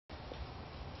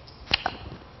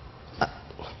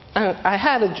I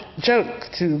had a joke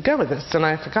to go with this, and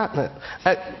I've forgotten it.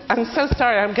 I'm so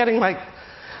sorry. I'm getting like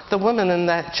the woman in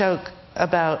that joke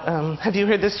about, have you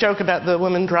heard this joke about the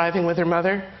woman driving with her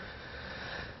mother?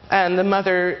 And the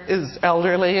mother is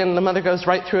elderly, and the mother goes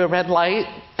right through a red light,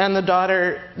 and the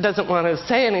daughter doesn't want to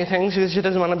say anything. She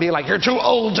doesn't want to be like, you're too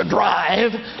old to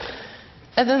drive.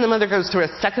 And then the mother goes through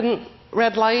a second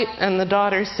red light, and the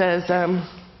daughter says,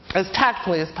 as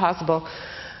tactfully as possible,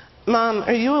 Mom,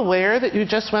 are you aware that you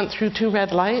just went through 2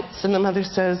 red lights? And the mother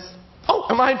says, oh,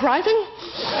 am I driving?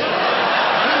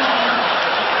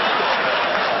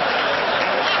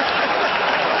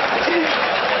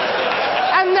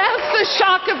 And that's the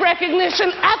shock of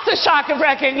recognition at the shock of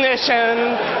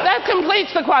recognition. That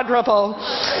completes the quadruple.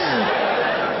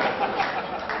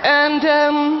 And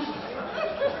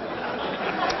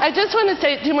I just want to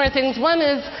say 2 more things. One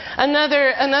is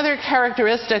another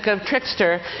characteristic of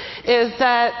trickster is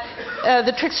that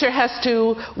the trickster has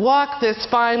to walk this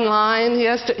fine line. He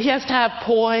has to have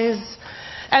poise.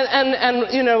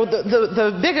 And you know,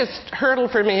 the biggest hurdle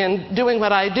for me in doing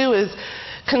what I do is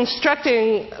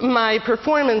constructing my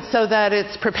performance so that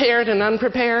it's prepared and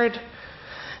unprepared.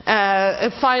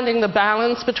 Finding the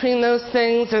balance between those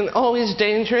things, and always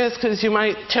dangerous because you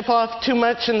might tip off too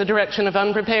much in the direction of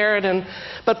unprepared,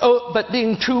 but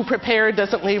being too prepared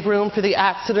doesn't leave room for the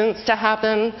accidents to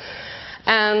happen.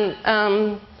 And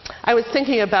I was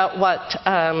thinking about what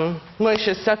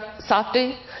Moshe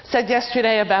Safdie said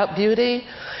yesterday about beauty,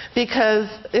 because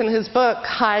in his book,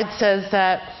 Hyde says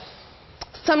that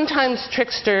sometimes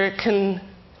trickster can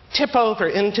tip over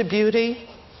into beauty,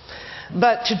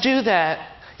 but to do that,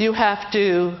 you have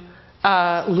to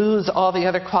lose all the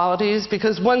other qualities,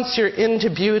 because once you're into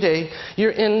beauty,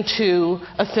 you're into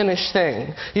a finished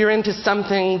thing. You're into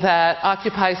something that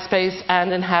occupies space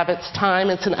and inhabits time.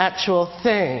 It's an actual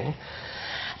thing.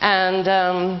 And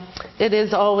it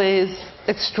is always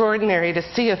extraordinary to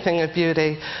see a thing of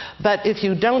beauty. But if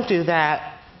you don't do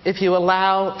that, if you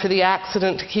allow for the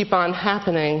accident to keep on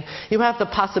happening, you have the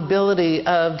possibility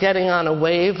of getting on a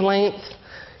wavelength.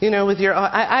 You know, with your,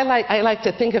 I like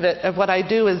to think of it, of what I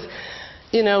do is,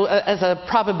 you know, as a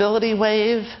probability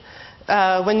wave.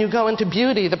 When you go into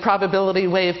beauty, the probability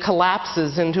wave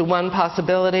collapses into one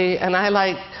possibility, and I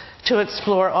like to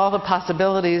explore all the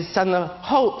possibilities and the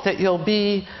hope that you'll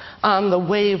be on the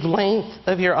wavelength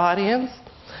of your audience.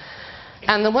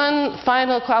 And the one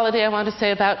final quality I want to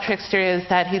say about Trickster is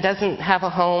that he doesn't have a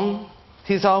home.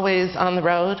 He's always on the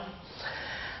road.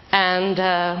 And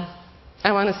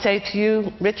I want to say to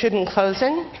you, Richard, in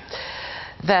closing,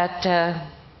 that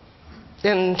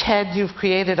in TED you've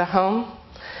created a home,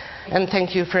 and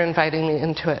thank you for inviting me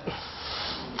into it.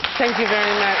 Thank you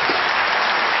very much.